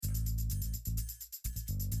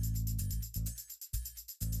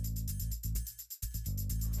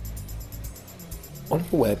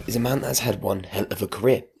Oliver Webb is a man that's had one hell of a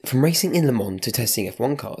career. From racing in Le Mans to testing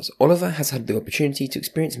F1 cars, Oliver has had the opportunity to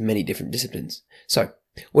experience many different disciplines. So,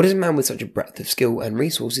 what does a man with such a breadth of skill and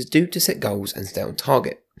resources do to set goals and stay on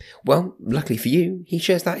target? Well, luckily for you, he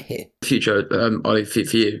shares that here. Future, Ollie, for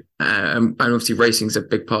you. And obviously racing's a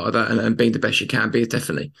big part of that, and being the best you can be is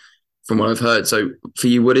definitely, from what I've heard. So for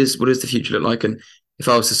you, what does the future look like? And if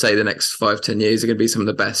I was to say the next 5-10 years are going to be some of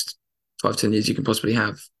the best 5-10 years you can possibly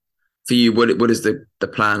have, for you, what is the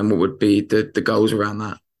plan, and what would be the goals around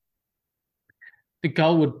that? The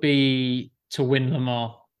goal would be to win Le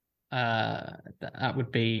Mans.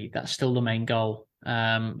 That's still the main goal.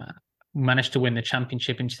 Managed to win the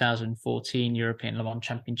championship in 2014, European Le Mans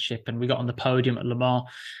Championship, and we got on the podium at Le Mans.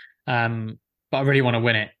 But I really want to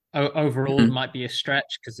win it. Overall, it might be a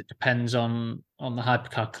stretch because it depends on the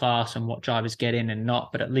hypercar class and what drivers get in and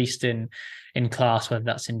not. But at least in class, whether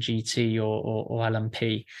that's in GT or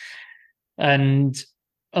LMP, and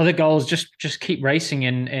other goals, just keep racing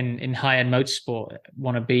in high end motorsport.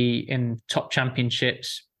 Want to be in top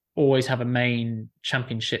championships. Always have a main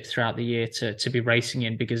championship throughout the year to be racing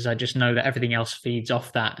in, because I just know that everything else feeds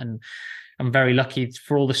off that. And I'm very lucky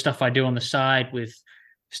for all the stuff I do on the side with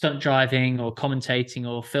stunt driving or commentating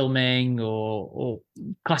or filming or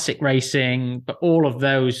classic racing. But all of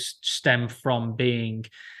those stem from being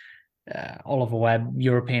Oliver Webb,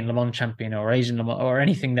 European Le Mans champion, or Asian Le Mans, or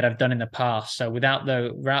anything that I've done in the past. So without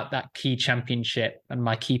that key championship and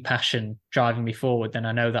my key passion driving me forward, then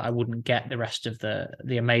I know that I wouldn't get the rest of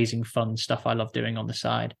the amazing fun stuff I love doing on the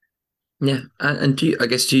side. Yeah, and do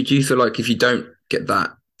you feel like if you don't get that,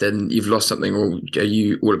 then you've lost something, or are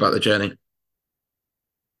you all about the journey?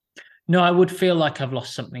 No, I would feel like I've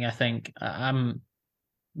lost something. I think I'm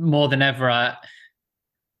more than ever.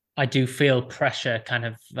 I do feel pressure kind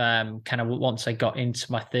of once I got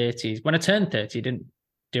into my 30s. When I turned 30, it didn't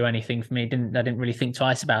do anything for me. I didn't really think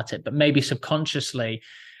twice about it. But maybe subconsciously,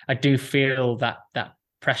 I do feel that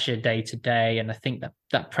pressure day to day. And I think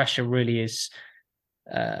that pressure really is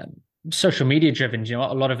social media driven. You know,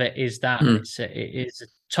 a lot of it is that. It is a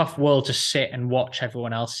tough world to sit and watch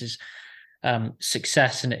everyone else's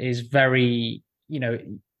success. And it is very,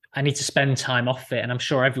 I need to spend time off it. And I'm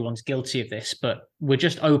sure everyone's guilty of this, but we're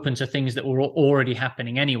just open to things that were already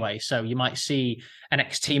happening anyway. So you might see an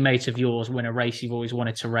ex-teammate of yours win a race you've always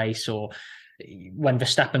wanted to race, or when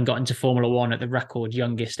Verstappen got into Formula One at the record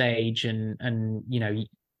youngest age, and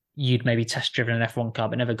you'd maybe test driven an F1 car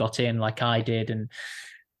but never got in like I did. And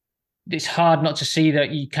it's hard not to see that.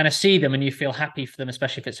 You kind of see them and you feel happy for them,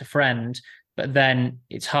 especially if it's a friend. But then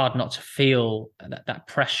it's hard not to feel that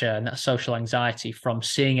pressure and that social anxiety from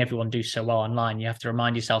seeing everyone do so well online. You have to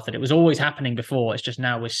remind yourself that it was always happening before. It's just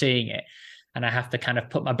now we're seeing it. And I have to kind of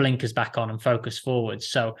put my blinkers back on and focus forward.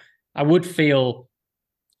 So I would feel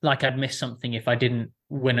like I'd miss something if I didn't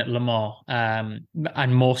win at Le Mans,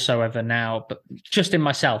 and more so ever now, but just in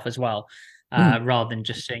myself as well, rather than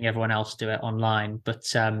just seeing everyone else do it online. But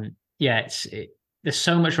there's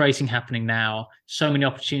so much racing happening now, so many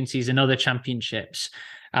opportunities in other championships.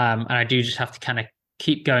 And I do just have to kind of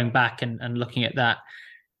keep going back and looking at that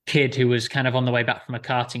kid who was kind of on the way back from a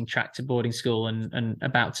karting track to boarding school and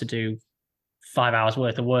about to do 5 hours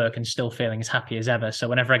worth of work and still feeling as happy as ever. So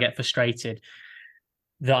whenever I get frustrated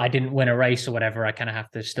that I didn't win a race or whatever, I kind of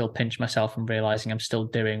have to still pinch myself and realizing I'm still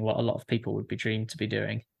doing what a lot of people would be dreamed to be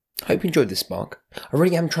doing. I hope you enjoyed this, Spark. I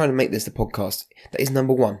really am trying to make this the podcast that is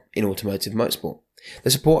number one in automotive motorsport.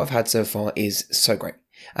 The support I've had so far is so great.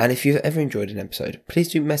 And if you've ever enjoyed an episode, please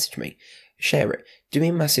do message me, share it, do me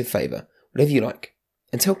a massive favour, whatever you like,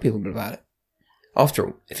 and tell people about it. After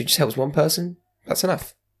all, if it just helps one person, that's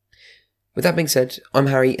enough. With that being said, I'm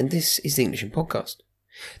Harry, and this is the English in Podcast.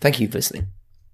 Thank you for listening.